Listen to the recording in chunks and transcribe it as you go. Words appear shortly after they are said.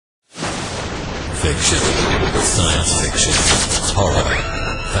fiction, science fiction, horror,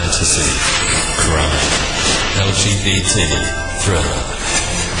 fantasy, crime, LGBT, thriller.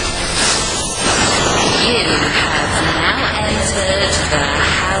 You have now entered the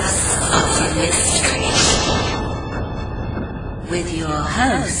House of Mystery with your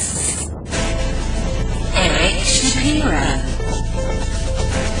hosts, Eric Shapiro,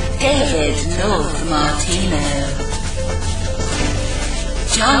 David North Martino,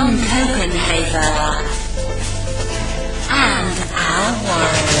 John Copenhaver, and Al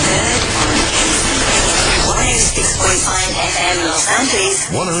Warren. Heard on 106.5 FM Los Angeles,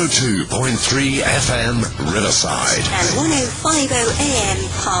 102.3 FM Riverside, and 105.0 AM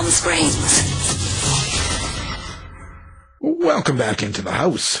Palm Springs. Welcome back into the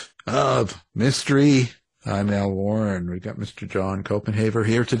House of Mystery. I'm Al Warren. We've got Mr. John Copenhaver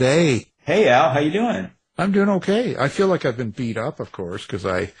here today. Hey, Al, how you doing? I'm doing okay. I feel like I've been beat up, of course, because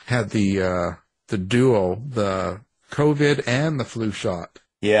I had the duo, the COVID and the flu shot.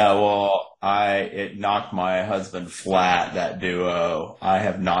 Yeah, well, it knocked my husband flat, that duo. I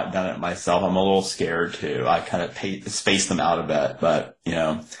have not done it myself. I'm a little scared too. I kind of space them out a bit, but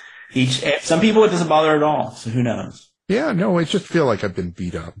some people it doesn't bother at all. So who knows? Yeah, no, I just feel like I've been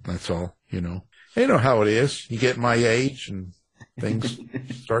beat up. That's all, You know how it is. You get my age and things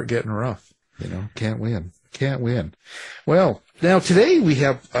start getting rough. Can't win. Well, now today we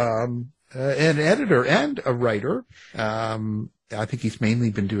have an editor and a writer. I think he's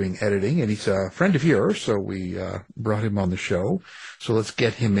mainly been doing editing, and he's a friend of yours, so we brought him on the show. So let's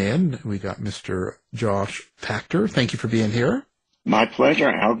get him in. We got Mr. Josh Pachter. Thank you for being here. My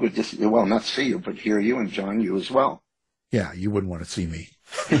pleasure. How good to see you. Well, not see you, but hear you, and John, you as well. Yeah, you wouldn't want to see me.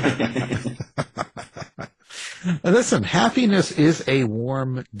 Listen, Happiness is a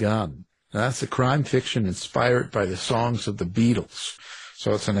Warm Gun. That's a crime fiction inspired by the songs of the Beatles.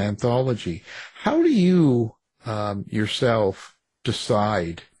 So it's an anthology. How do you yourself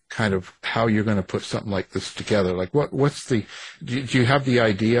decide kind of how you're going to put something like this together? Like what's do you have the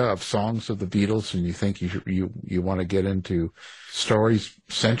idea of songs of the Beatles and you think you want to get into stories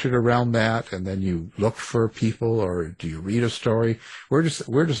centered around that, and then you look for people, or do you read a story? Where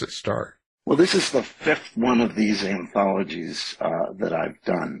does it start? Well, this is the fifth one of these anthologies that I've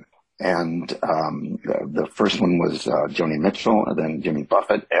done. And the first one was Joni Mitchell, and then Jimmy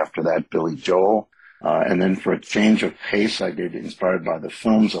Buffett. After that, Billy Joel. And then for a change of pace, I did inspired by the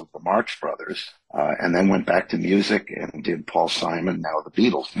films of the Marx Brothers, and then went back to music and did Paul Simon, now the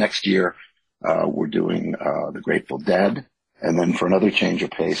Beatles. Next year, we're doing the Grateful Dead. And then for another change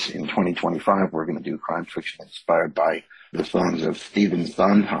of pace, in 2025, we're going to do crime fiction inspired by the songs of Stephen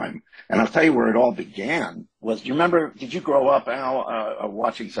Sondheim. And I'll tell you where it all began was, did you grow up, Al,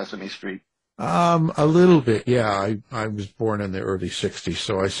 watching Sesame Street? A little bit, yeah. I was born in the early 60s,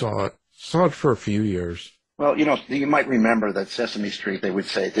 so I saw it for a few years. Well, you might remember that Sesame Street, they would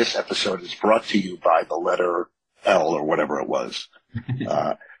say, this episode is brought to you by the letter L or whatever it was.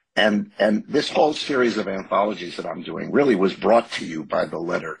 And this whole series of anthologies that I'm doing really was brought to you by the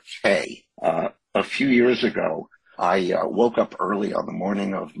letter K. A few years ago, I woke up early on the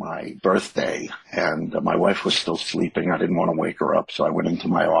morning of my birthday, and my wife was still sleeping. I didn't want to wake her up, so I went into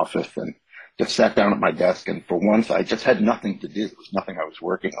my office and just sat down at my desk. And for once, I just had nothing to do. There was nothing I was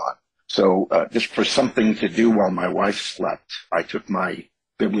working on. So just for something to do while my wife slept, I took my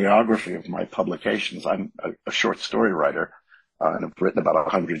bibliography of my publications. I'm a short story writer, and I've written about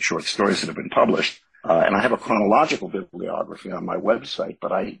 100 short stories that have been published. And I have a chronological bibliography on my website,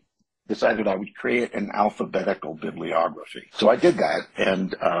 but I decided I would create an alphabetical bibliography. So I did that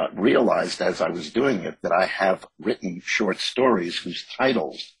and realized as I was doing it that I have written short stories whose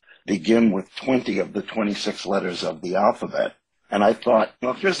titles begin with 20 of the 26 letters of the alphabet. And I thought,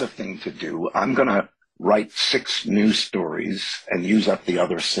 well, here's the thing to do. I'm going to write 6 new stories and use up the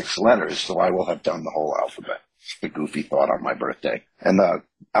other 6 letters, so I will have done the whole alphabet. It's a goofy thought on my birthday. And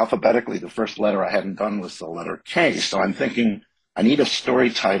alphabetically, the first letter I hadn't done was the letter K. So I'm thinking, I need a story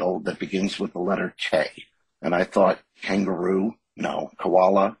title that begins with the letter K. And I thought, kangaroo? No.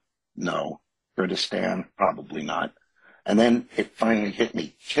 Koala? No. Kurdistan? Probably not. And then it finally hit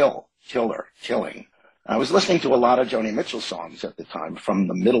me, killer, killing. I was listening to a lot of Joni Mitchell songs at the time from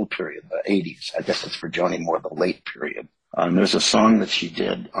the middle period, the 80s. I guess it's for Joni more the late period. And there's a song that she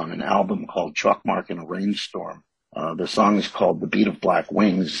did on an album called Chalk Mark in a Rainstorm. The song is called The Beat of Black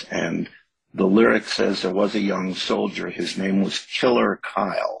Wings, and the lyric says there was a young soldier. His name was Killer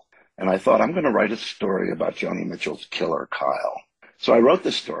Kyle. And I thought, I'm going to write a story about Joni Mitchell's Killer Kyle. So I wrote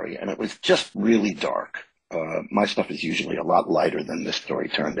this story, and it was just really dark. My stuff is usually a lot lighter than this story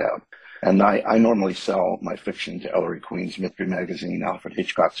turned out. And I normally sell my fiction to Ellery Queen's Mystery Magazine, Alfred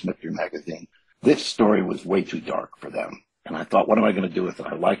Hitchcock's Mystery Magazine. this story was way too dark for them. And I thought, what am I going to do with it?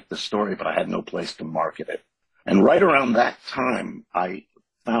 I liked the story, but I had no place to market it. And right around that time, I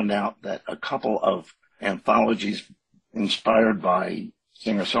found out that a couple of anthologies inspired by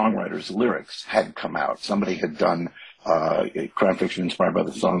singer-songwriters' lyrics had come out. Somebody had done crime fiction inspired by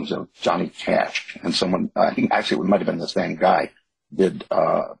the songs of Johnny Cash, and someone, I think actually it might have been the same guy, did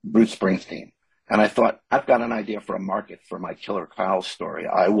Bruce Springsteen. And I thought, I've got an idea for a market for my Killer Kyle story.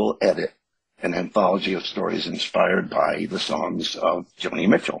 I will edit an anthology of stories inspired by the songs of Joni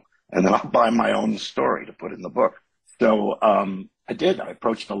Mitchell, and then I'll buy my own story to put in the book. So I did. I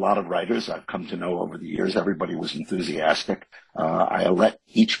approached a lot of writers I've come to know over the years. Everybody was enthusiastic. I let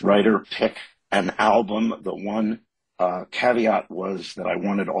each writer pick an album. The one caveat was that I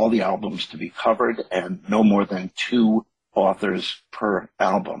wanted all the albums to be covered and no more than 2 authors per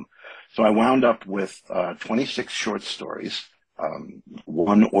album. So I wound up with 26 short stories,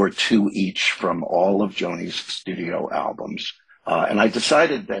 1 or 2 each from all of Joni's studio albums. And I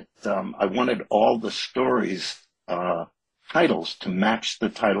decided that I wanted all the stories titles to match the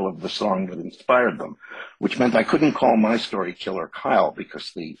title of the song that inspired them, which meant I couldn't call my story Killer Kyle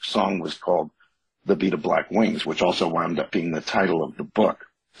because the song was called The Beat of Black Wings, which also wound up being the title of the book.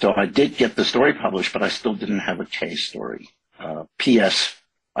 So I did get the story published, but I still didn't have a K story. P.S.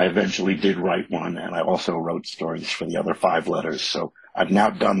 I eventually did write one, and I also wrote stories for the other 5 letters. So I've now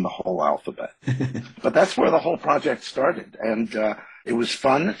done the whole alphabet. But that's where the whole project started. And it was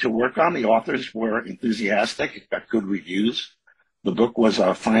fun to work on. The authors were enthusiastic. It got good reviews. The book was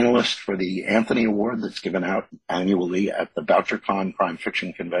a finalist for the Anthony Award that's given out annually at the BoucherCon Crime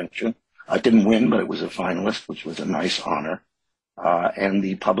Fiction Convention. I didn't win, but it was a finalist, which was a nice honor. And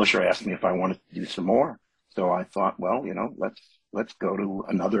the publisher asked me if I wanted to do some more. So I thought, well, let's go to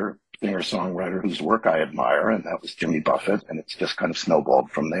another singer-songwriter whose work I admire, and that was Jimmy Buffett, and it's just kind of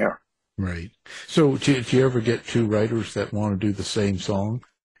snowballed from there. Right. So do you ever get 2 writers that want to do the same song?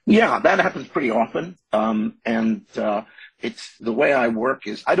 Yeah, that happens pretty often. It's the way I work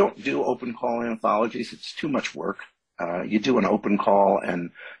is I don't do open call anthologies. It's too much work. You do an open call and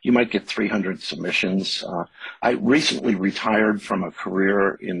you might get 300 submissions. I recently retired from a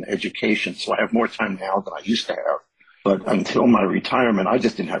career in education, so I have more time now than I used to have. But until my retirement, I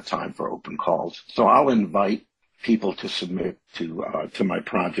just didn't have time for open calls. So I'll invite people to submit to my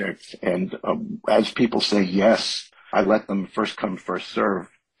projects. And as people say yes, I let them first come, first serve,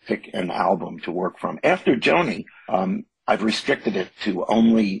 pick an album to work from. After Joni, I've restricted it to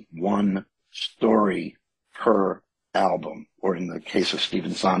only 1 story per album, or in the case of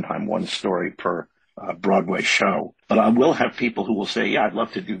Stephen Sondheim, 1 story per Broadway show. But I will have people who will say, yeah, I'd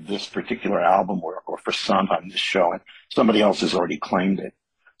love to do this particular album or for Sondheim this show, and somebody else has already claimed it.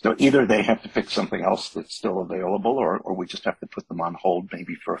 So either they have to pick something else that's still available, or we just have to put them on hold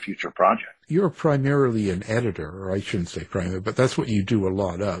maybe for a future project. You're primarily an editor, or I shouldn't say primarily, but that's what you do a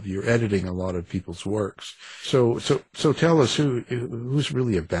lot of. You're editing a lot of people's works. So tell us who's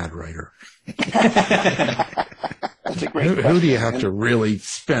really a bad writer? That's a great question. Who do you have to really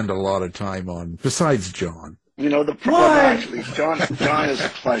spend a lot of time on besides John? The problem actually, John is a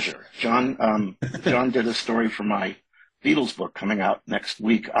pleasure. John did a story for my Beatles book coming out next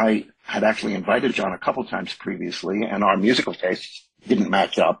week. I had actually invited John a couple times previously, and our musical tastes didn't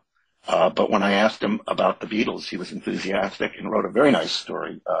match up. But when I asked him about the Beatles, he was enthusiastic and wrote a very nice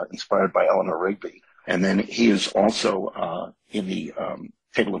story inspired by Eleanor Rigby. And then he is also in the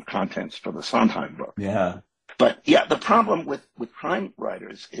table of contents for the Sondheim book. Yeah. But yeah, the problem with crime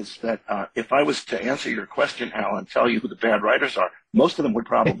writers is that if I was to answer your question, Al, and tell you who the bad writers are, most of them would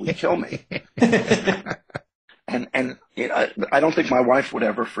probably kill me. And I don't think my wife would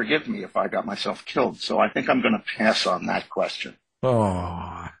ever forgive me if I got myself killed. So I think I'm going to pass on that question.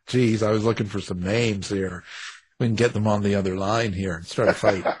 Oh, geez, I was looking for some names here. We can get them on the other line here and start a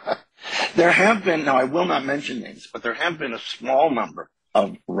fight. There have been, now I will not mention names, but there have been a small number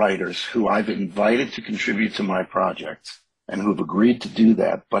of writers who I've invited to contribute to my projects and who've agreed to do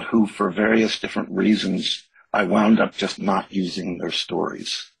that, but who for various different reasons, I wound up just not using their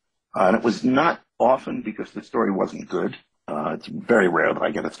stories. And it was not often because the story wasn't good. It's very rare that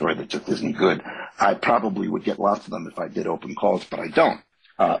I get a story that just isn't good. I probably would get lots of them if I did open calls, but I don't.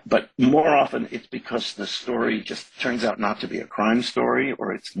 But more often it's because the story just turns out not to be a crime story,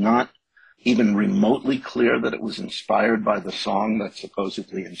 or it's not even remotely clear that it was inspired by the song that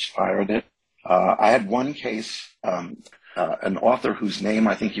supposedly inspired it. I had one case, an author whose name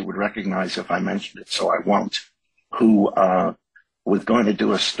I think you would recognize if I mentioned it, so I won't, who was going to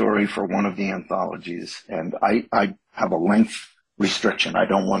do a story for one of the anthologies, and I have a length restriction. I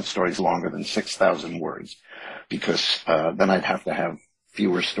don't want stories longer than 6,000 words, because then I'd have to have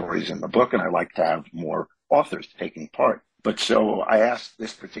fewer stories in the book, and I like to have more authors taking part. But so I asked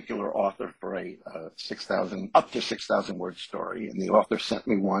this particular author for a up to 6,000 word story, and the author sent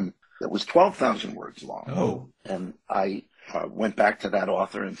me one that was 12,000 words long. Oh. And I went back to that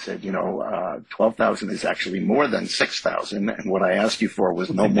author and said, 12,000 is actually more than 6,000, and what I asked you for was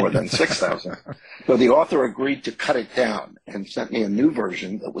no more than 6,000. So the author agreed to cut it down and sent me a new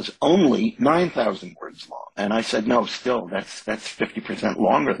version that was only 9,000 words long. And I said, no, still, that's 50%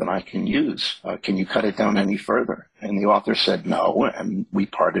 longer than I can use. Can you cut it down any further? And the author said no, and we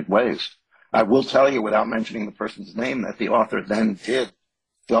parted ways. I will tell you, without mentioning the person's name, that the author then did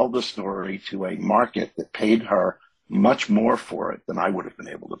sell the story to a market that paid her much more for it than I would have been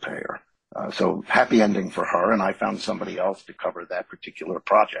able to pay her. So happy ending for her, and I found somebody else to cover that particular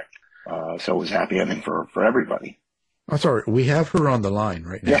project. So it was happy ending for everybody. Oh, sorry, we have her on the line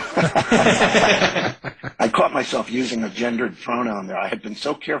right now. Yeah. I caught myself using a gendered pronoun there. I had been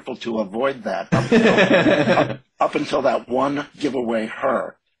so careful to avoid that up until that one giveaway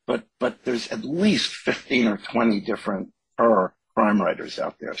her. But there's at least 15 or 20 different her crime writers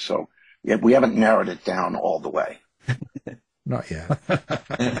out there. So yeah, we haven't narrowed it down all the way. Not yet.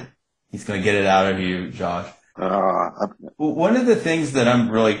 He's going to get it out of you, Josh. One of the things that I'm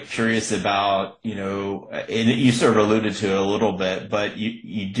really curious about, and you sort of alluded to it a little bit, but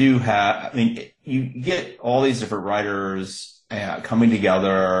you do have, you get all these different writers coming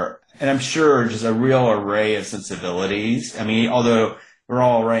together, and I'm sure just a real array of sensibilities. Although we're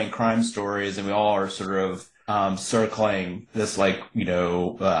all writing crime stories and we all are sort of circling this,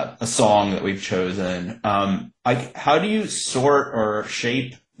 a song that we've chosen. How do you sort or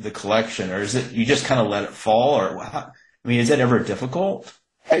shape the collection, or is it you just kind of let it fall, or is it ever difficult?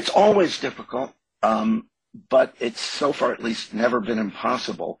 It's always difficult, but it's so far at least never been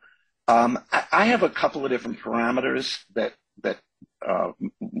impossible. I have a couple of different parameters that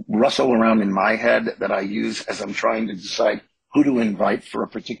rustle around in my head that I use as I'm trying to decide who to invite for a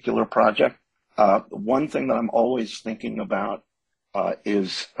particular project. One thing that I'm always thinking about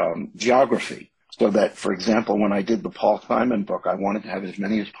is geography. So that, for example, when I did the Paul Simon book, I wanted to have as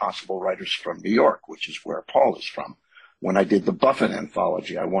many as possible writers from New York, which is where Paul is from. When I did the Buffett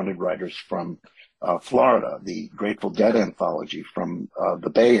anthology, I wanted writers from Florida, the Grateful Dead anthology from the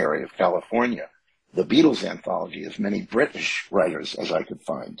Bay Area of California, the Beatles anthology, as many British writers as I could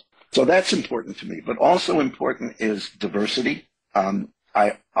find. So that's important to me. But also important is diversity. There's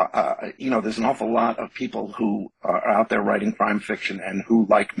an awful lot of people who are out there writing crime fiction and who,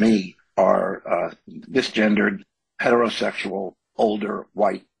 like me, are misgendered, heterosexual, older,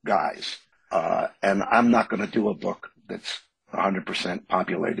 white guys. And I'm not going to do a book that's 100%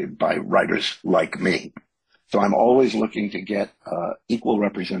 populated by writers like me. So I'm always looking to get equal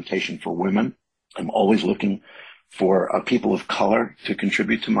representation for women. I'm always looking for people of color to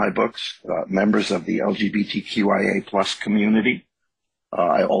contribute to my books, members of the LGBTQIA plus community.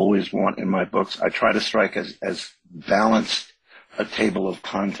 I always want in my books, I try to strike as balanced a table of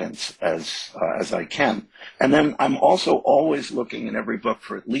contents as I can. And then I'm also always looking in every book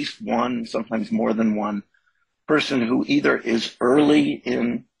for at least one, sometimes more than one, person who either is early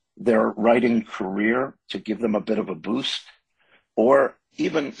in their writing career to give them a bit of a boost, or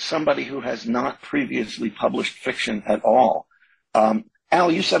even somebody who has not previously published fiction at all.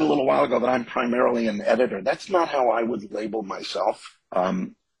 Al, you said a little while ago that I'm primarily an editor. That's not how I would label myself.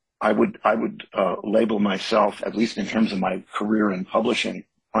 I would label myself, at least in terms of my career in publishing,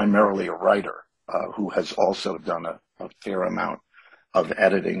 primarily a writer who has also done a fair amount of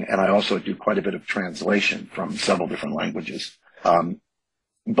editing, and I also do quite a bit of translation from several different languages.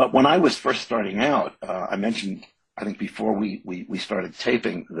 But when I was first starting out, I mentioned, I think before we started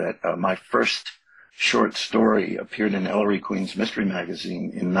taping, that my first short story appeared in Ellery Queen's Mystery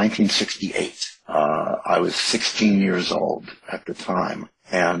Magazine in 1968. I was 16 years old at the time.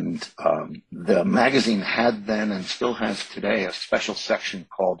 And the magazine had then and still has today a special section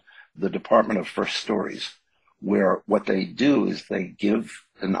called the Department of First Stories, where what they do is they give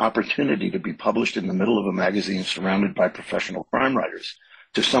an opportunity to be published in the middle of a magazine surrounded by professional crime writers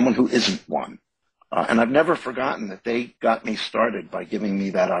to someone who isn't one. And I've never forgotten that they got me started by giving me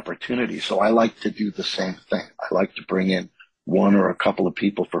that opportunity. So I like to do the same thing. I like to bring in one or a couple of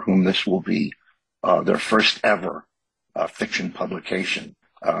people for whom this will be their first ever fiction publication.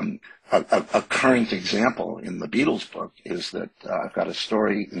 A current example in the Beatles book is that I've got a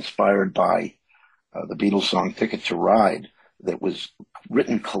story inspired by the Beatles song Ticket to Ride that was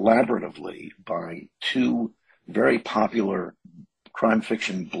written collaboratively by two very popular crime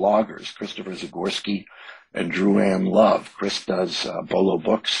fiction bloggers, Christopher Zagorski and Drew Ann Love. Chris does Bolo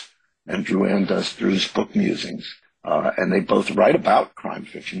Books, and Drew Ann does Drew's Book Musings. and they both write about crime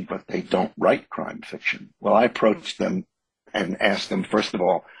fiction, but they don't write crime fiction. Well, I approached them and asked them, first of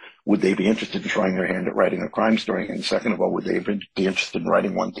all, would they be interested in trying their hand at writing a crime story? And second of all, would they be interested in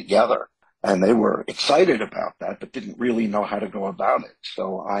writing one together? And they were excited about that, but didn't really know how to go about it.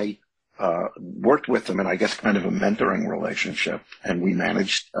 So I worked with them in, I guess, kind of a mentoring relationship, and we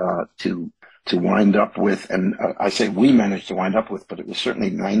managed to wind up with, and I say we managed to wind up with, but it was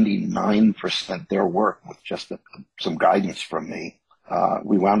certainly 99% their work with just some guidance from me.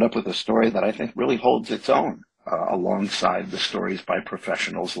 We wound up with a story that I think really holds its own alongside the stories by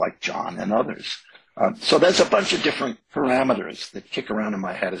professionals like John and others. So there's a bunch of different parameters that kick around in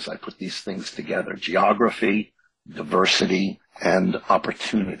my head as I put these things together. Geography, diversity, and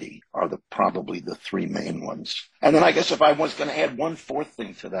opportunity are probably the three main ones. And then I guess if I was going to add one fourth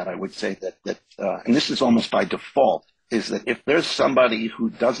thing to that, I would say that and this is almost by default, is that if there's somebody who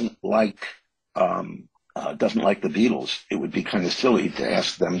doesn't like the Beatles, it would be kind of silly to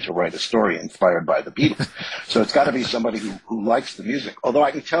ask them to write a story inspired by the Beatles. So it's got to be somebody who likes the music. Although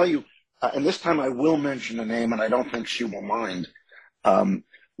I can tell you, and this time I will mention a name, and I don't think she will mind.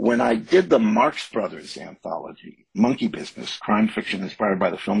 When I did the Marx Brothers anthology, Monkey Business, crime fiction inspired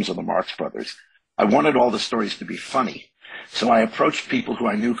by the films of the Marx Brothers, I wanted all the stories to be funny. So I approached people who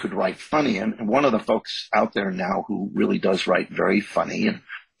I knew could write funny, and one of the folks out there now who really does write very funny, and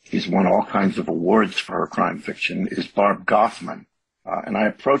she's won all kinds of awards for her crime fiction, is Barb Goffman. And I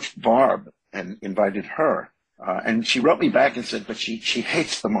approached Barb and invited her. And she wrote me back and said, but she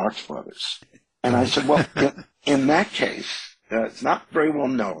hates the Marx Brothers. And I said, well, in that case, it's not very well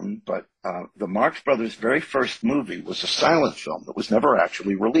known, but the Marx Brothers' very first movie was a silent film that was never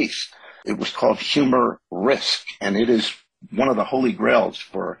actually released. It was called Humor Risk, and it is one of the holy grails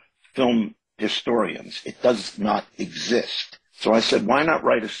for film historians. It does not exist. So I said, why not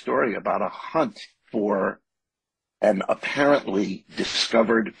write a story about a hunt for an apparently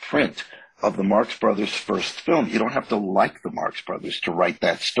discovered print of the Marx Brothers' first film? You don't have to like the Marx Brothers to write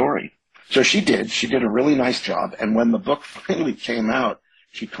that story. So she did. She did a really nice job. And when the book finally came out,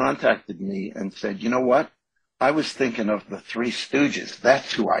 she contacted me and said, you know what? I was thinking of the Three Stooges.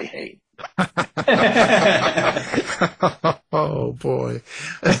 That's who I hate. Oh, boy.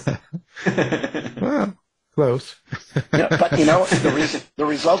 Well, close. Yeah, but, the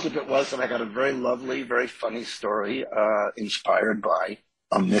result of it was that I got a very lovely, very funny story inspired by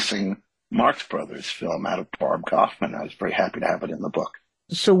a missing Marx Brothers film out of Barb Kaufman. I was very happy to have it in the book.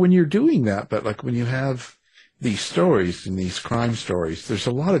 So when you're doing that, but like when you have these stories and these crime stories, there's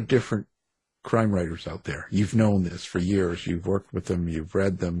a lot of different crime writers out there. You've known this for years. You've worked with them. You've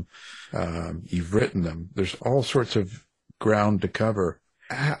read them. You've written them. There's all sorts of ground to cover.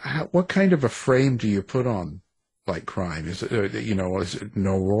 What kind of a frame do you put on like crime? Is it, is it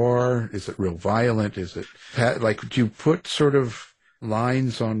noir? Is it real violent? Is it do you put sort of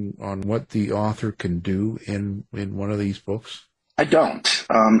lines on what the author can do in one of these books? I don't.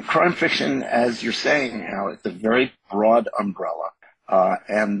 Crime fiction, as you're saying, Hal, it's a very broad umbrella.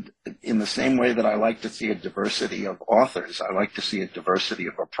 And in the same way that I like to see a diversity of authors, I like to see a diversity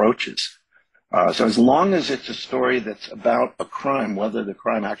of approaches. So as long as it's a story that's about a crime, whether the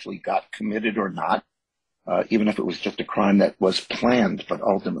crime actually got committed or not, even if it was just a crime that was planned but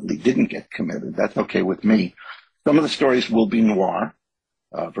ultimately didn't get committed, that's okay with me. Some of the stories will be noir,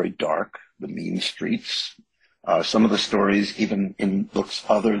 very dark, the mean streets. Some of the stories, even in books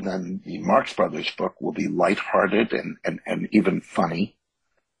other than the Marx Brothers book, will be lighthearted and even funny.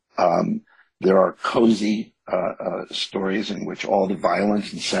 There are cozy stories in which all the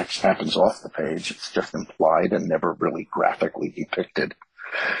violence and sex happens off the page. It's just implied and never really graphically depicted.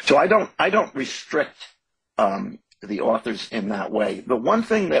 So I don't restrict the authors in that way. The one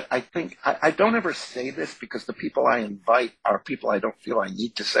thing that I think, I don't ever say this because the people I invite are people I don't feel I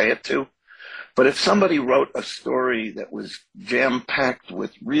need to say it to. But if somebody wrote a story that was jam-packed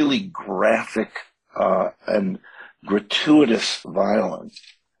with really graphic and gratuitous violence,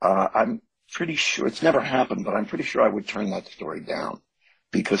 I'm pretty sure, it's never happened, but I'm pretty sure I would turn that story down.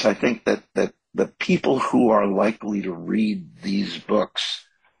 Because I think that the people who are likely to read these books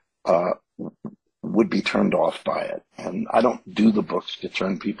would be turned off by it. And I don't do the books to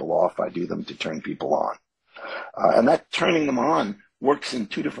turn people off. I do them to turn people on. And that turning them on works in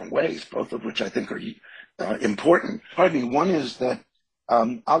two different ways, both of which I think are important. Pardon me. One is that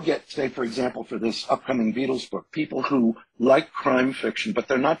I'll get, say, for example, for this upcoming Beatles book, people who like crime fiction, but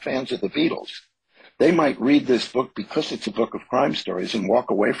they're not fans of the Beatles. They might read this book because it's a book of crime stories and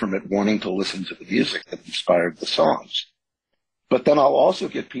walk away from it wanting to listen to the music that inspired the songs. But then I'll also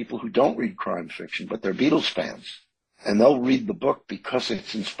get people who don't read crime fiction, but they're Beatles fans. and they'll read the book because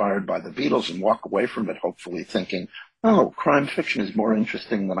it's inspired by the Beatles and walk away from it hopefully thinking, oh, crime fiction is more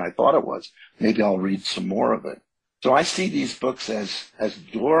interesting than I thought it was. Maybe I'll read some more of it. So I see these books as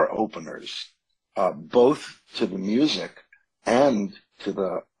door openers, both to the music and to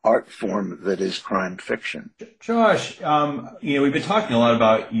the art form that is crime fiction. Josh, we've been talking a lot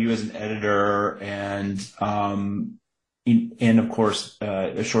about you as an editor and of course,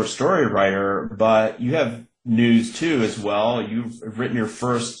 a short story writer, but you have news too as well. You've written your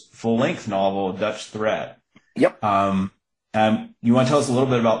first full-length novel, Dutch Threat. Yep. You want to tell us a little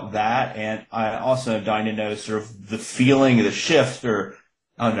bit about that? And I also am dying to know sort of the feeling, the shift, or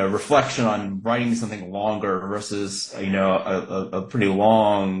I don't know, reflection on writing something longer versus, a pretty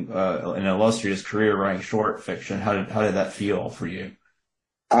long and illustrious career writing short fiction. How did that feel for you?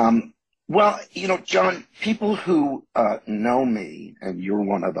 Well, John, people who know me, and you're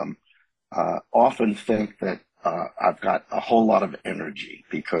one of them, often think that I've got a whole lot of energy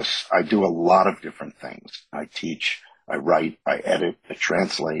because I do a lot of different things. I teach, I write, I edit, I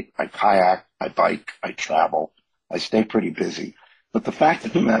translate, I kayak, I bike, I travel. I stay pretty busy. But the fact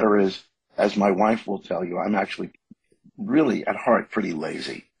of the matter is, as my wife will tell you, I'm actually really at heart pretty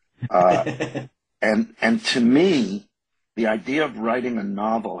lazy. And to me, the idea of writing a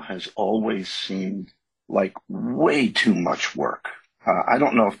novel has always seemed like way too much work. I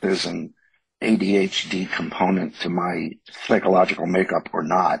don't know if there's an ADHD component to my psychological makeup or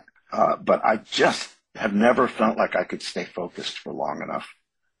not, but I just have never felt like I could stay focused for long enough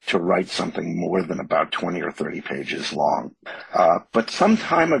to write something more than about 20 or 30 pages long. But some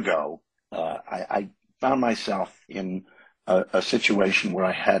time ago, I found myself in a situation where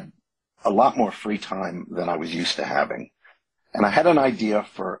I had a lot more free time than I was used to having. And I had an idea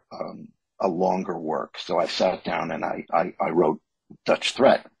for a longer work. So I sat down and I wrote Dutch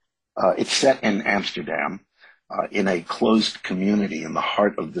Threat. It's set in Amsterdam, in a closed community in the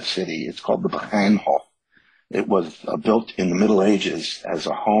heart of the city. It's called the Begijnhof. It was built in the Middle Ages as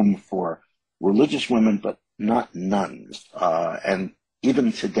a home for religious women, but not nuns. And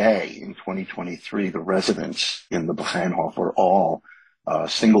even today, in 2023, the residents in the Begijnhof are all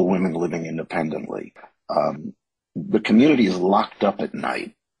single women living independently. The community is locked up at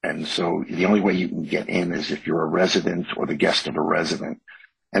night, and so the only way you can get in is if you're a resident or the guest of a resident.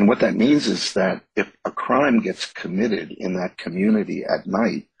 And what that means is that if a crime gets committed in that community at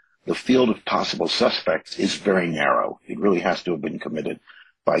night, the field of possible suspects is very narrow. It really has to have been committed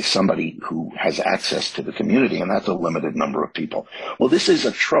by somebody who has access to the community, and that's a limited number of people. Well, this is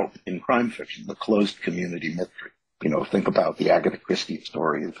a trope in crime fiction, the closed community mystery. Think about the Agatha Christie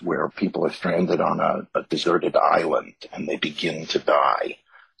stories where people are stranded on a deserted island and they begin to die.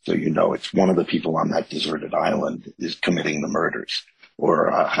 So it's one of the people on that deserted island is committing the murders. Or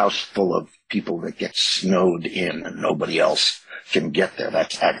a house full of people that get snowed in and nobody else can get there.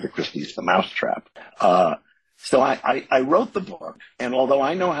 That's Agatha Christie's The Mousetrap. So I wrote the book, and although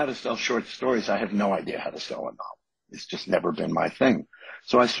I know how to sell short stories, I have no idea how to sell a novel. It's just never been my thing.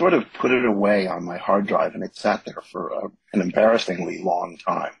 So I sort of put it away on my hard drive, and it sat there for an embarrassingly long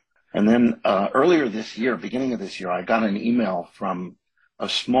time. And then earlier this year, beginning of this year, I got an email from a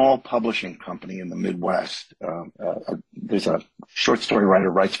small publishing company in the Midwest. There's a short story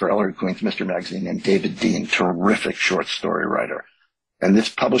writer, writes for Ellery Queen's Mr. Magazine, named David Dean, terrific short story writer. And this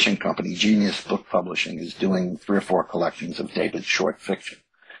publishing company, Genius Book Publishing, is doing 3 or 4 collections of David's short fiction.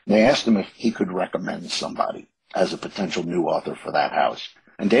 And they asked him if he could recommend somebody as a potential new author for that house.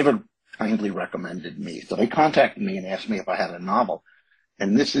 And David kindly recommended me. So they contacted me and asked me if I had a novel.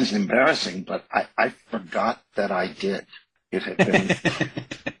 And this is embarrassing, but I forgot that I did. It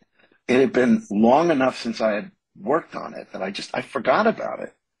had been long enough since I had worked on it that I forgot about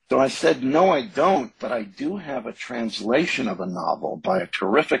it. So I said, no, I don't, but I do have a translation of a novel by a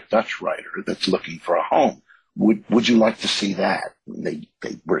terrific Dutch writer that's looking for a home. Would you like to see that? And they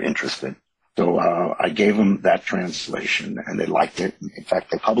were interested. So I gave them that translation, and they liked it. In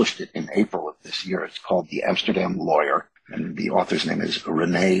fact, they published it in April of this year. It's called The Amsterdam Lawyer, and the author's name is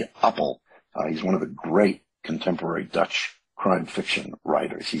René Appel. He's one of the great contemporary Dutch crime fiction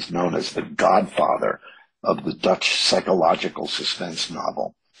writers. He's known as the godfather of the Dutch psychological suspense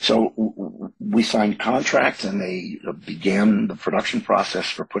novel. So we signed contracts, and they began the production process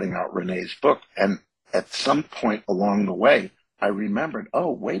for putting out René's book. And at some point along the way, I remembered, oh,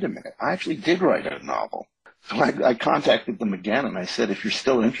 wait a minute, I actually did write a novel. So I contacted them again, and I said, if you're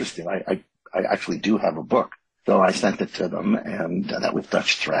still interested, I actually do have a book. So I sent it to them, and that was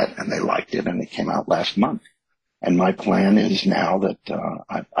Dutch Threat, and they liked it, and it came out last month. And my plan is now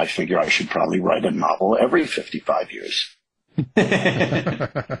that I figure I should probably write a novel every 55 years.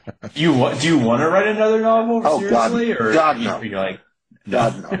 Do you want to write another novel? Oh, Seriously? God, no. You're like,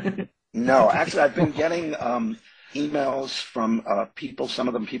 God, no. No, actually, I've been getting emails from people, some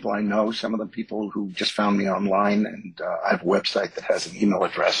of them people I know, some of them people who just found me online, and I have a website that has an email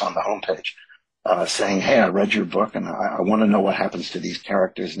address on the homepage saying, hey, I read your book, and I want to know what happens to these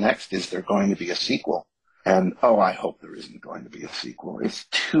characters next. Is there going to be a sequel? And, I hope there isn't going to be a sequel. It's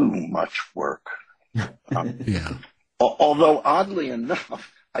too much work. Yeah. Although, oddly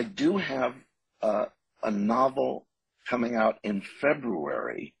enough, I do have a novel coming out in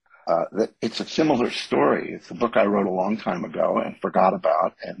February. That it's a similar story. It's a book I wrote a long time ago and forgot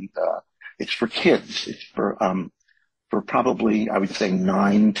about, and it's for kids. It's for probably, I would say,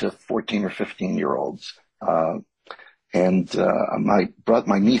 9 to 14 or 15-year-olds. My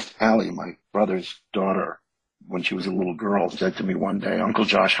niece Allie, my brother's daughter, when she was a little girl, said to me one day, Uncle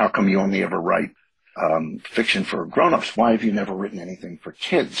Josh, how come you only ever write fiction for grown-ups? Why have you never written anything for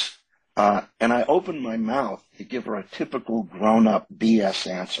kids? And I opened my mouth to give her a typical grown-up BS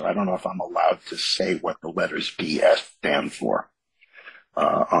answer. I don't know if I'm allowed to say what the letters BS stand for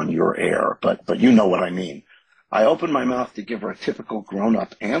on your air, but you know what I mean. I opened my mouth to give her a typical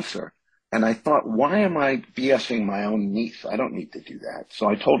grown-up answer, and I thought, why am I BSing my own niece? I don't need to do that. So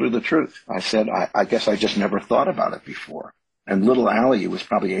I told her the truth. I said, I guess I just never thought about it before. And little Allie, who was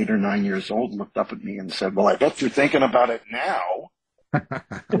probably 8 or 9 years old, looked up at me and said, well, I bet you're thinking about it now.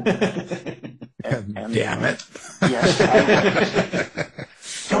 and Damn it. Yes.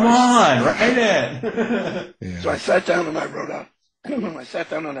 come on, write it. Yeah. So I sat down and I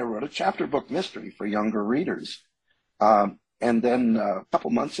wrote a chapter book mystery for younger readers. And then a couple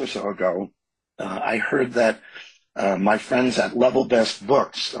months or so ago, I heard that my friends at Level Best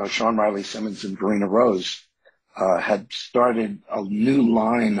Books, Sean Riley Simmons and Verena Rose, had started a new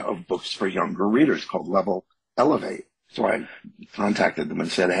line of books for younger readers called Level Elevate. So I contacted them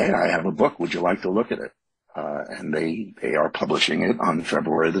and said, hey, I have a book. Would you like to look at it? And they are publishing it on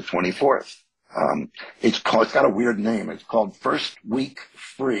February the 24th. It's got a weird name. It's called First Week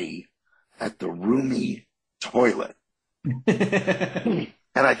Free at the Roomy Toilet. And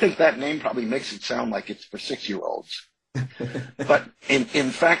I think that name probably makes it sound like it's for 6-year-olds. But in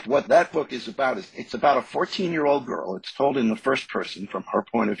fact, what that book is about is it's about a 14-year-old girl. It's told in the first person from her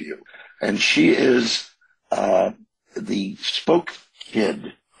point of view. And she is the spoke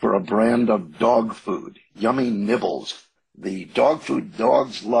kid for a brand of dog food, Yummy Nibbles. The dog food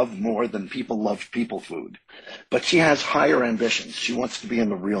dogs love more than people love people food. But she has higher ambitions. She wants to be in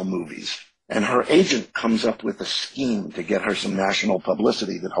the real movies. And her agent comes up with a scheme to get her some national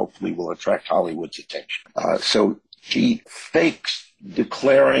publicity that hopefully will attract Hollywood's attention. So she fakes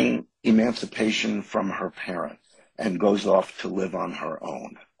declaring emancipation from her parents and goes off to live on her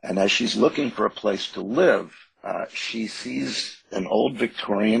own. And as she's looking for a place to live, she sees an old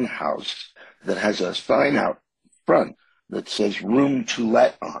Victorian house that has a sign out front that says room to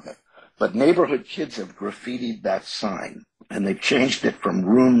let on it. But neighborhood kids have graffitied that sign, and they've changed it from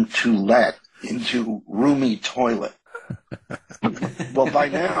room to let into roomy toilet. Well, by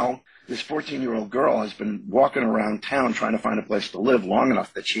now, this 14-year-old girl has been walking around town trying to find a place to live long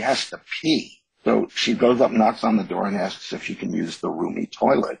enough that she has to pee. So she goes up, knocks on the door, and asks if she can use the roomy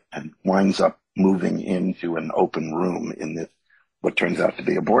toilet, and winds up moving into an open room in what turns out to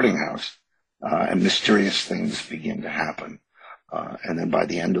be a boarding house. And mysterious things begin to happen. And then by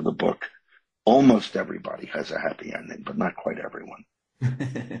the end of the book, almost everybody has a happy ending, but not quite everyone.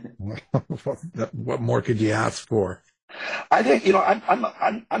 What more could you ask for? I think,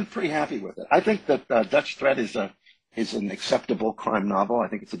 I'm pretty happy with it. I think that Dutch Threat is an acceptable crime novel. I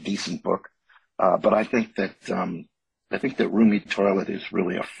think it's a decent book. But I think that Roomy Toilet is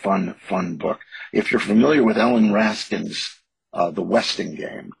really a fun book. If you're familiar with Ellen Raskin's The Westing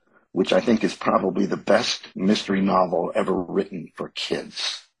Game, which I think is probably the best mystery novel ever written for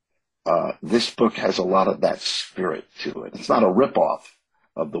kids, this book has a lot of that spirit to it. It's not a ripoff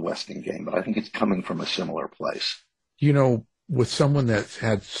of The Westing Game, but I think it's coming from a similar place. With someone that's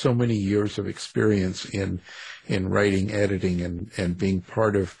had so many years of experience in writing, editing, and being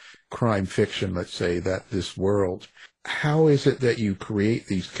part of crime fiction, let's say, this world, how is it that you create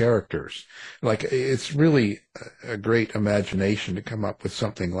these characters? Like, it's really a great imagination to come up with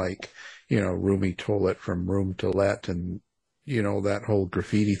something like, Roomy Toilet from Room to Let, and, that whole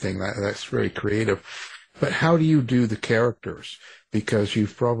graffiti thing. That's very creative. But how do you do the characters? Because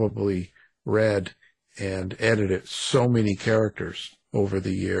you've probably read and edited so many characters over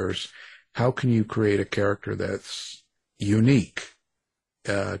the years. How can you create a character that's unique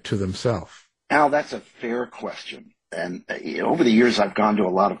to themselves? Al, that's a fair question. And over the years, I've gone to a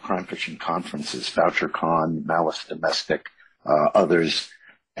lot of crime fiction conferences, VoucherCon, Malice Domestic, others.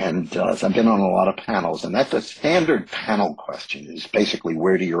 And so I've been on a lot of panels, and that's a standard panel question is basically,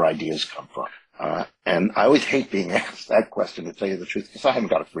 where do your ideas come from? And I always hate being asked that question, to tell you the truth, because I haven't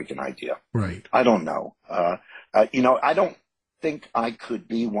got a freaking idea. Right. I don't know. I don't think I could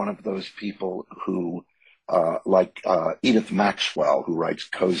be one of those people who, like Edith Maxwell, who writes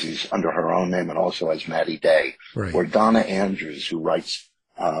cozies under her own name and also as Maddie Day, Right. or Donna Andrews, who writes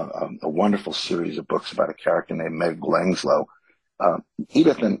a wonderful series of books about a character named Meg Langslow.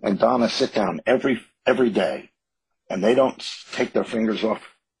 Edith and Donna sit down every day, and they don't take their fingers off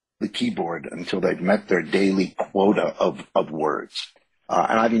the keyboard until they've met their daily quota of words.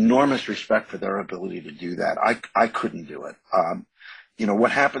 And I have enormous respect for their ability to do that. I couldn't do it.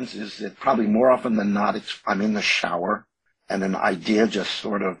 What happens is that probably more often than not, I'm in the shower and an idea just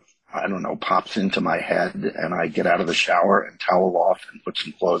sort of, I don't know, pops into my head, and I get out of the shower and towel off and put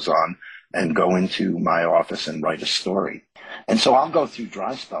some clothes on and go into my office and write a story. And so I'll go through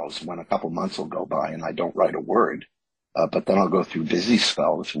dry spells when a couple months will go by and I don't write a word. But then I'll go through busy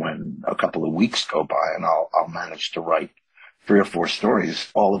spells when a couple of weeks go by and I'll manage to write 3 or 4 stories,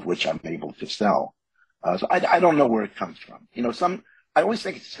 all of which I'm able to sell. So I don't know where it comes from. I always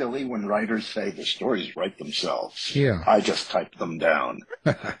think it's silly when writers say the stories write themselves. Yeah. I just type them down.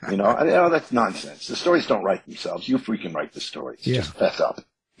 That's nonsense. The stories don't write themselves. You freaking write the stories. Yeah. Just fess up.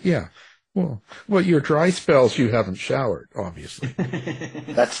 Yeah. Well, your dry spells, you haven't showered, obviously.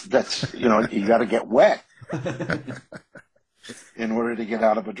 That's you got to get wet in order to get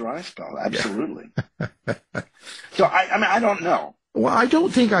out of a dry spell. Absolutely. So I don't know. Well, I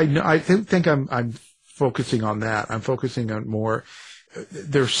don't think I know. I think I'm focusing on that. I'm focusing on more.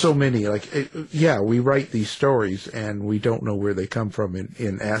 There's so many. We write these stories and we don't know where they come from.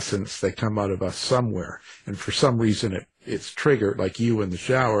 In essence, they come out of us somewhere, and for some reason it's triggered, like you in the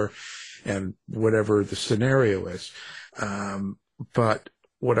shower, and whatever the scenario is. But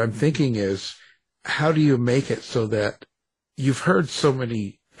what I'm thinking is, how do you make it so that you've heard so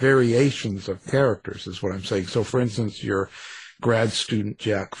many variations of characters, is what I'm saying. So, for instance, your grad student,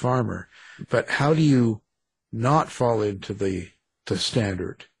 Jack Farmer, but how do you not fall into the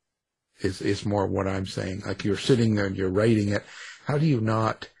standard is more what I'm saying. Like, you're sitting there and you're writing it. How do you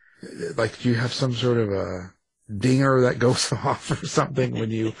not, do you have some sort of a dinger that goes off or something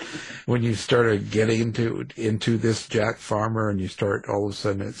when you started getting into this Jack Farmer, and you start, all of a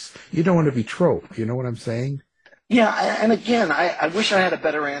sudden you don't want to be trope. You know what I'm saying? Yeah, and again, I wish I had a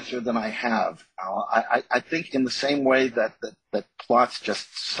better answer than I have. I think in the same way that plots just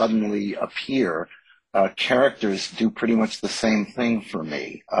suddenly appear, characters do pretty much the same thing for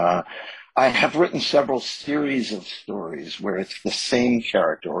me. I have written several series of stories where it's the same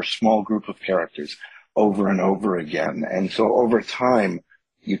character or small group of characters over and over again. And so over time,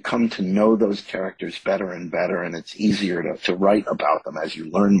 you come to know those characters better and better, and it's easier to write about them as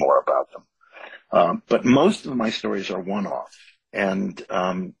you learn more about them. But most of my stories are one-off, and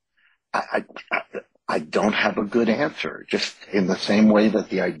I don't have a good answer. Just in the same way that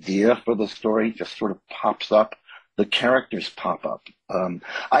the idea for the story just sort of pops up, the characters pop up.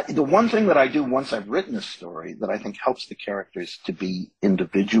 The one thing that I do once I've written a story that I think helps the characters to be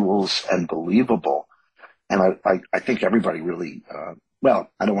individuals and believable, and I think everybody really, I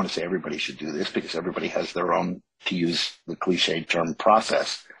don't want to say everybody should do this because everybody has their own, to use the cliched term,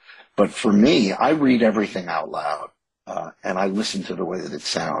 process. But for me, I read everything out loud, and I listen to the way that it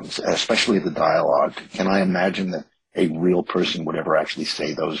sounds, especially the dialogue. Can I imagine that a real person would ever actually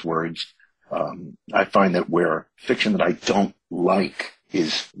say those words? I find that where fiction that I don't like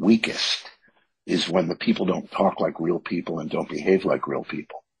is weakest is when the people don't talk like real people and don't behave like real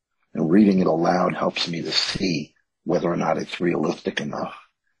people. And reading it aloud helps me to see whether or not it's realistic enough.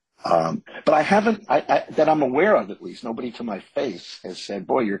 But I haven't, that I'm aware of at least, nobody to my face has said,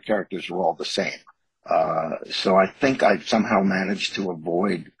 boy, your characters are all the same. So I think I've somehow managed to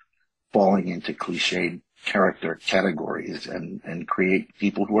avoid falling into cliched character categories and create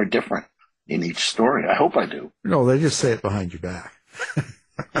people who are different in each story. I hope I do. No, they just say it behind your back.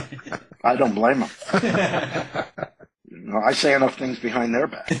 I don't blame them. I say enough things behind their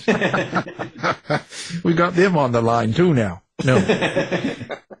backs. We got them on the line too now. No.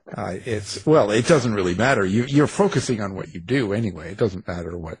 It doesn't really matter. You're focusing on what you do anyway. It doesn't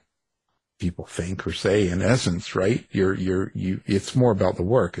matter what people think or say in essence, right? It's more about the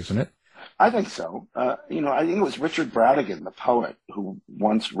work, isn't it? I think so. I think it was Richard Bradigan, the poet, who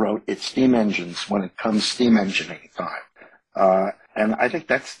once wrote, "It's steam engines when it comes steam engineering time." And I think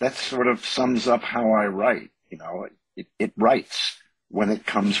that sort of sums up how I write. It writes when it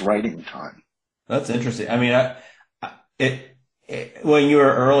comes writing time. That's interesting. I mean, When you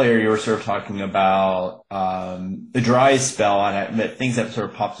were earlier, you were sort of talking about the dry spell, and things that sort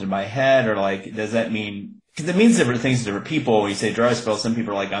of popped into my head are like, does that mean? Because it means different things to different people. When you say dry spell, some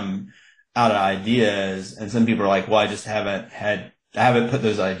people are like, I'm out of ideas, and some people are like, well, I haven't put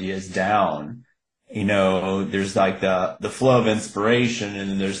those ideas down. There's like the flow of inspiration, and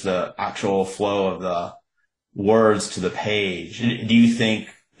then there's the actual flow of the words to the page. Do you think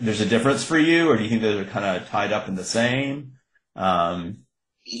there's a difference for you, or do you think those are kind of tied up in the same? Yeah,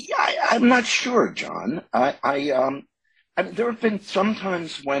 I'm not sure, John. I mean, there have been some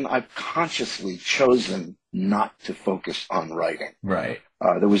times when I've consciously chosen not to focus on writing. Right.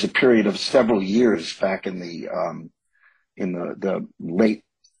 There was a period of several years back in the late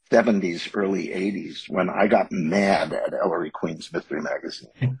 70s, early 80s, when I got mad at Ellery Queen's mystery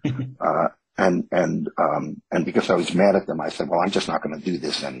magazine. And because I was mad at them, I said, well, I'm just not going to do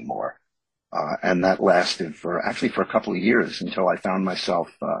this anymore. And that lasted for a couple of years until I found myself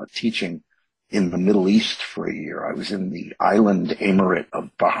teaching in the Middle East for a year. I was in the island emirate of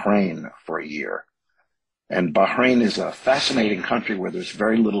Bahrain for a year. And Bahrain is a fascinating country where there's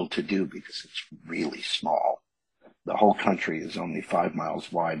very little to do because it's really small. The whole country is only 5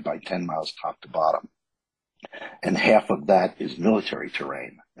 miles wide by 10 miles top to bottom. And half of that is military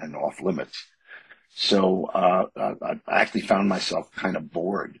terrain and off limits. So I actually found myself kind of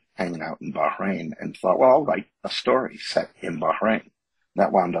bored hanging out in Bahrain and thought, well, I'll write a story set in Bahrain.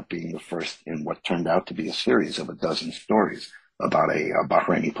 That wound up being the first in what turned out to be a series of a dozen stories about a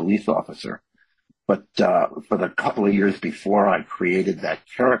Bahraini police officer. But for the couple of years before I created that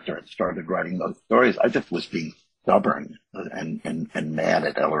character and started writing those stories, I just was being stubborn and mad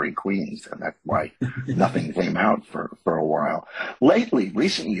at Ellery Queens, and that's why nothing came out for a while. Lately,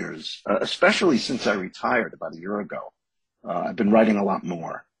 recent years, especially since I retired about a year ago, I've been writing a lot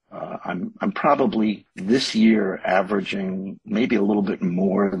more. I'm probably this year averaging maybe a little bit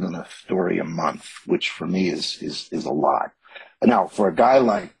more than a story a month, which for me is a lot. Now, for a guy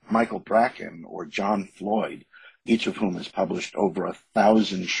like Michael Bracken or John Floyd, each of whom has published over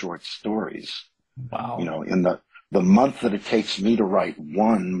 1,000 short stories, wow, in the month that it takes me to write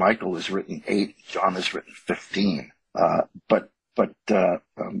one, Michael has written 8, John has written 15. But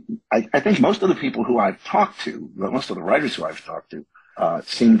I think most of the people who I've talked to, most of the writers who I've talked to,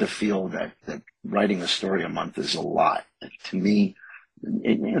 seem to feel that writing a story a month is a lot. And to me,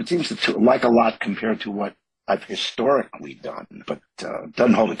 it seems to like a lot compared to what I've historically done, but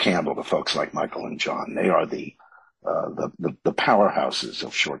doesn't hold a candle to folks like Michael and John. They are the powerhouses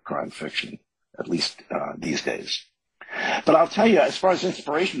of short crime fiction, at least these days. But I'll tell you, as far as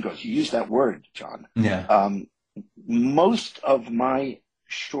inspiration goes, you use that word, John. Yeah. Most of my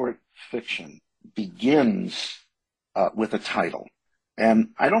short fiction begins with a title. And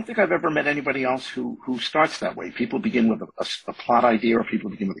I don't think I've ever met anybody else who starts that way. People begin with a plot idea, or people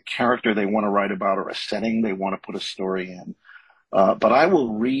begin with a character they want to write about, or a setting they want to put a story in. But I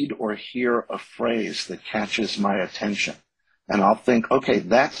will read or hear a phrase that catches my attention, and I'll think, okay,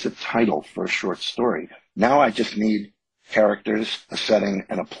 that's a title for a short story. Now I just need characters, a setting,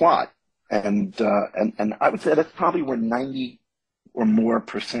 and a plot. And I would say that's probably where 90 or more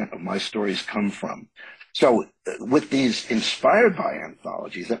 % of my stories come from. So with these inspired by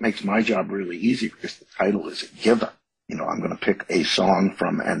anthologies, that makes my job really easy because the title is a given. I'm going to pick a song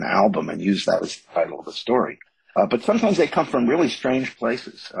from an album and use that as the title of the story. But sometimes they come from really strange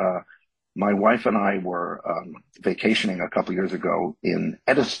places. My wife and I were vacationing a couple years ago in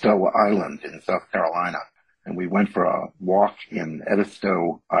Edisto Island in South Carolina. And we went for a walk in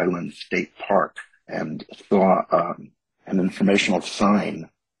Edisto Island State Park and saw an informational sign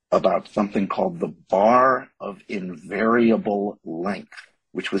about something called the Bar of Invariable Length,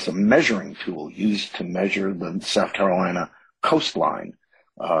 which was a measuring tool used to measure the South Carolina coastline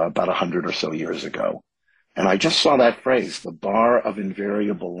about 100 or so years ago. And I just saw that phrase, the Bar of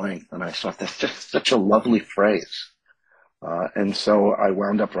Invariable Length, and I thought that's just such a lovely phrase. And so I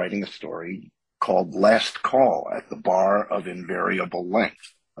wound up writing a story called Last Call at the Bar of Invariable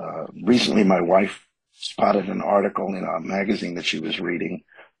Length. Recently, my wife spotted an article in a magazine that she was reading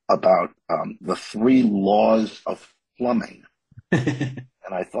about the 3 laws of plumbing. And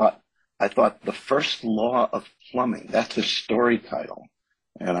I thought the first law of plumbing, that's a story title.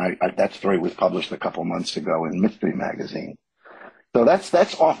 And that story was published a couple months ago in Mystery Magazine. So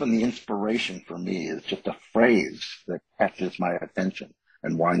that's often the inspiration for me, is just a phrase that catches my attention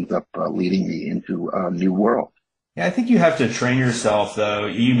and winds up leading me into a new world. Yeah, I think you have to train yourself, though.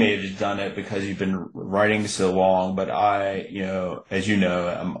 You may have done it because you've been writing so long, but I, as you know,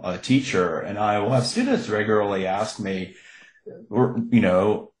 I'm a teacher, and I will have students regularly ask me,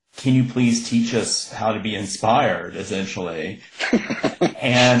 can you please teach us how to be inspired, essentially?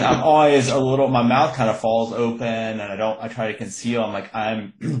 And I'm always my mouth kind of falls open, and I try to conceal. I'm like,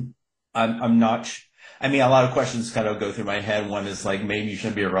 I'm not. I mean, a lot of questions kind of go through my head. One is like, maybe you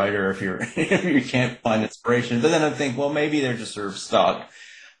shouldn't be a writer if if you can't find inspiration. But then I think, well, maybe they're just sort of stuck.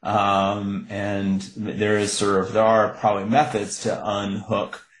 And there are probably methods to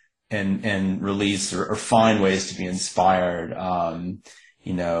unhook and release or find ways to be inspired.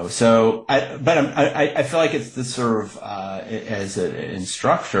 So I feel like it's this sort of, as an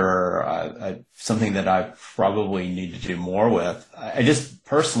instructor, something that I probably need to do more with. I just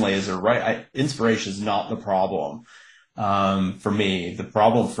personally, as a writer, inspiration is not the problem, for me. The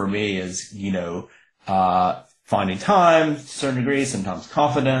problem for me is, finding time to a certain degree, sometimes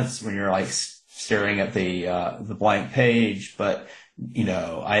confidence when you're like staring at the blank page. But,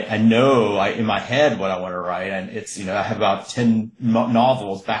 I know in my head what I want to write, and it's, I have about 10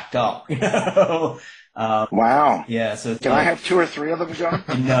 novels backed up, Wow. Yeah. So can I have 2 or 3 of them, John?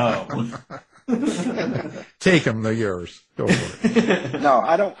 No. Take them, they're yours. Go for it. No,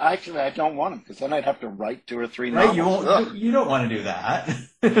 I don't. Actually, I don't want them, because then I'd have to write 2 or 3 Right? novels. You don't want to do that.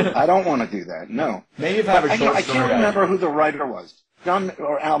 I don't want to do that. No. Maybe if I have a short I story. can't remember who the writer was. John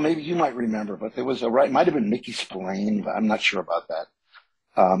or Al, maybe you might remember, but there was a writer. It might have been Mickey Spillane, but I'm not sure about that.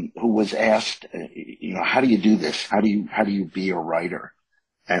 Who was asked, how do you do this? How do you be a writer?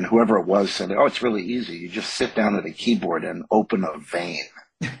 And whoever it was said, "Oh, it's really easy. You just sit down at a keyboard and open a vein."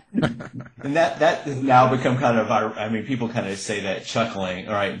 And that has now become kind of, people kind of say that chuckling,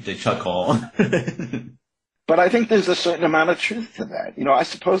 all right, they chuckle. But I think there's a certain amount of truth to that. I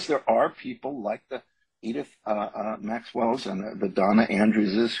suppose there are people like the Edith Maxwell's and the Donna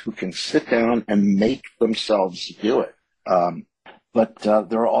Andrewses who can sit down and make themselves do it. But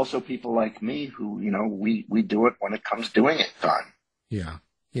there are also people like me who, we do it when it comes doing it time. Yeah.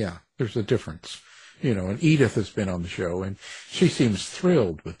 There's a difference. And Edith has been on the show, and she seems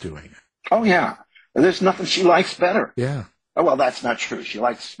thrilled with doing it. Oh, yeah. There's nothing she likes better. Yeah. Oh, well, that's not true. She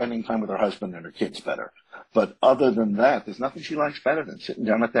likes spending time with her husband and her kids better. But other than that, there's nothing she likes better than sitting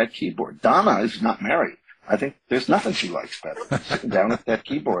down at that keyboard. Donna is not married. I think there's nothing she likes better than sitting down at that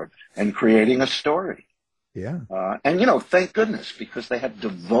keyboard and creating a story. Yeah. And thank goodness, because they have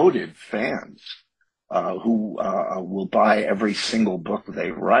devoted fans who will buy every single book they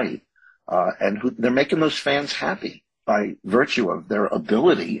write. And they're making those fans happy by virtue of their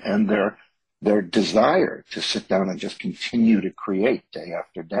ability and their desire to sit down and just continue to create day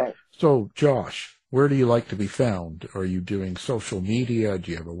after day. So, Josh, where do you like to be found? Are you doing social media?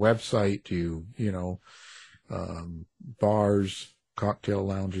 Do you have a website? Do you, bars, cocktail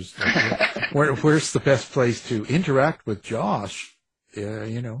lounges? Where's the best place to interact with Josh?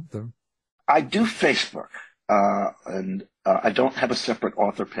 I do Facebook, and I don't have a separate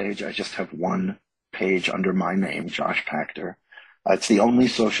author page. I just have one page under my name, Josh Pachter. It's the only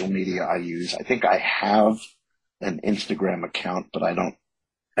social media I use. I think I have an Instagram account, but I don't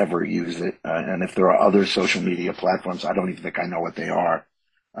ever use it. And if there are other social media platforms, I don't even think I know what they are.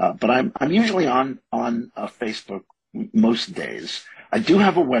 But I'm usually on Facebook most days. I do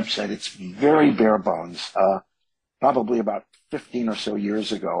have a website. It's very bare bones. Probably about 15 or so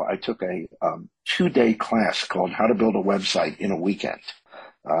years ago, I took a 2-day class called How to Build a Website in a Weekend.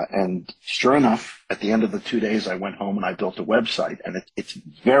 And sure enough, at the end of the 2 days, I went home and I built a website, and it's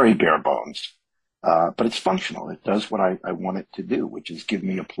very bare bones. But it's functional. It does what I want it to do, which is give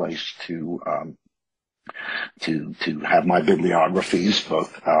me a place to have my bibliographies,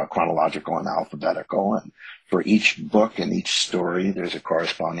 both chronological and alphabetical. And for each book and each story, there's a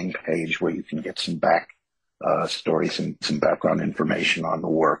corresponding page where you can get some stories and some background information on the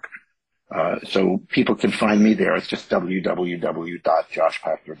work. So people can find me there. It's just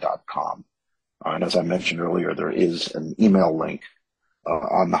www.joshpachter.com. And as I mentioned earlier, there is an email link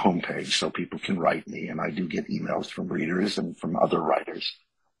on the homepage, so people can write me, and I do get emails from readers and from other writers.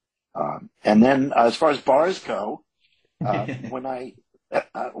 And then as far as bars go, when I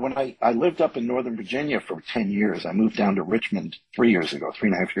lived up in Northern Virginia for 10 years, I moved down to Richmond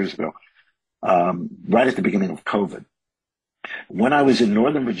 3.5 years ago, right at the beginning of COVID. When I was in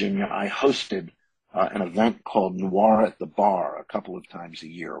Northern Virginia, I hosted an event called Noir at the Bar a couple of times a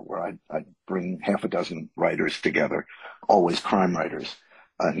year, where I'd bring half a dozen writers together, always crime writers,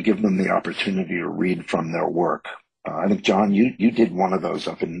 and give them the opportunity to read from their work. I think, John, you did one of those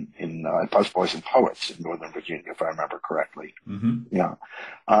up in Busboys and Poets in Northern Virginia, if I remember correctly. Mm-hmm. Yeah.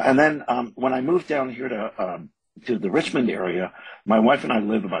 And then when I moved down here to the Richmond area, my wife and I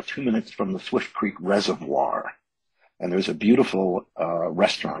live about 2 minutes from the Swift Creek Reservoir. And there's a beautiful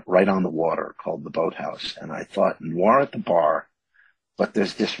restaurant right on the water called the Boathouse. And I thought Noir at the Bar but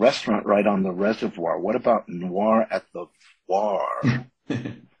there's this restaurant right on the reservoir. What about Noir at the Voir?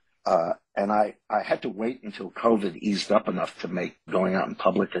 And I had to wait until COVID eased up enough to make going out in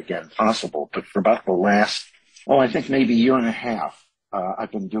public again possible. But for about the last, I think maybe a year and a half,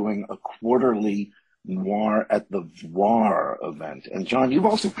 I've been doing a quarterly Noir at the Voir event. And John, you've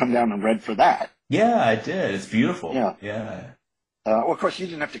also come down and read for that. Yeah, I did. It's beautiful. Yeah. Well, of course, you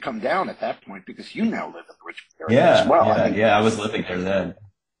didn't have to come down at that point because you now live in the Richmond area as well. I was living there then.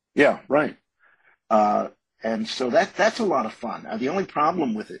 Yeah, right. And so that's a lot of fun. The only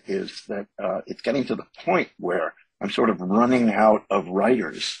problem with it is that it's getting to the point where I'm sort of running out of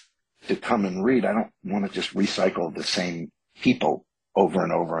writers to come and read. I don't want to just recycle the same people over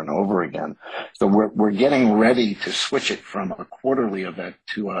and over and over again. So we're getting ready to switch it from a quarterly event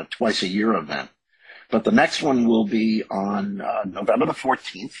to a twice a year event. But the next one will be on November the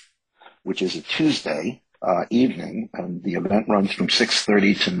 14th, which is a Tuesday evening, and the event runs from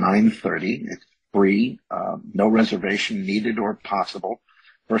 6:30 to 9:30. It's free, no reservation needed or possible.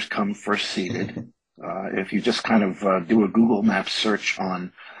 First come, first seated. If you just kind of do a Google Maps search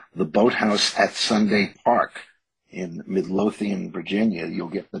on the Boathouse at Sunday Park in Midlothian, Virginia, you'll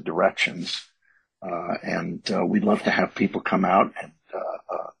get the directions. And we'd love to have people come out and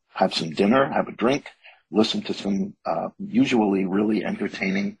have some dinner, have a drink, listen to some usually really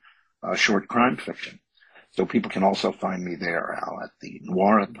entertaining short crime fiction. So people can also find me there, Al, at the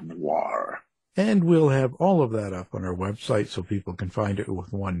Noir at the Voir. And we'll have all of that up on our website so people can find it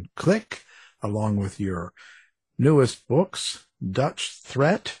with one click, along with your newest books, Dutch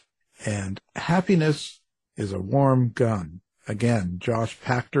Threat and Happiness is a Warm Gun. Again, Josh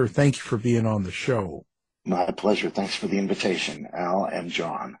Pachter, thank you for being on the show. My pleasure. Thanks for the invitation, Al and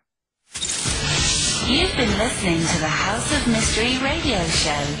John. You've been listening to the House of Mystery radio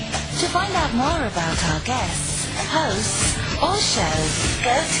show. To find out more about our guests, hosts, or shows,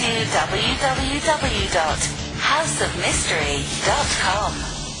 go to www.houseofmystery.com.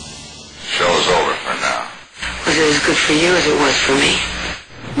 Show's over for now. Was it as good for you as it was for me?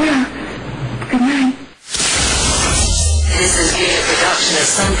 Yeah. Good night. This has been a production of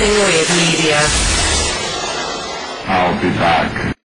Something Weird Media. I'll be back.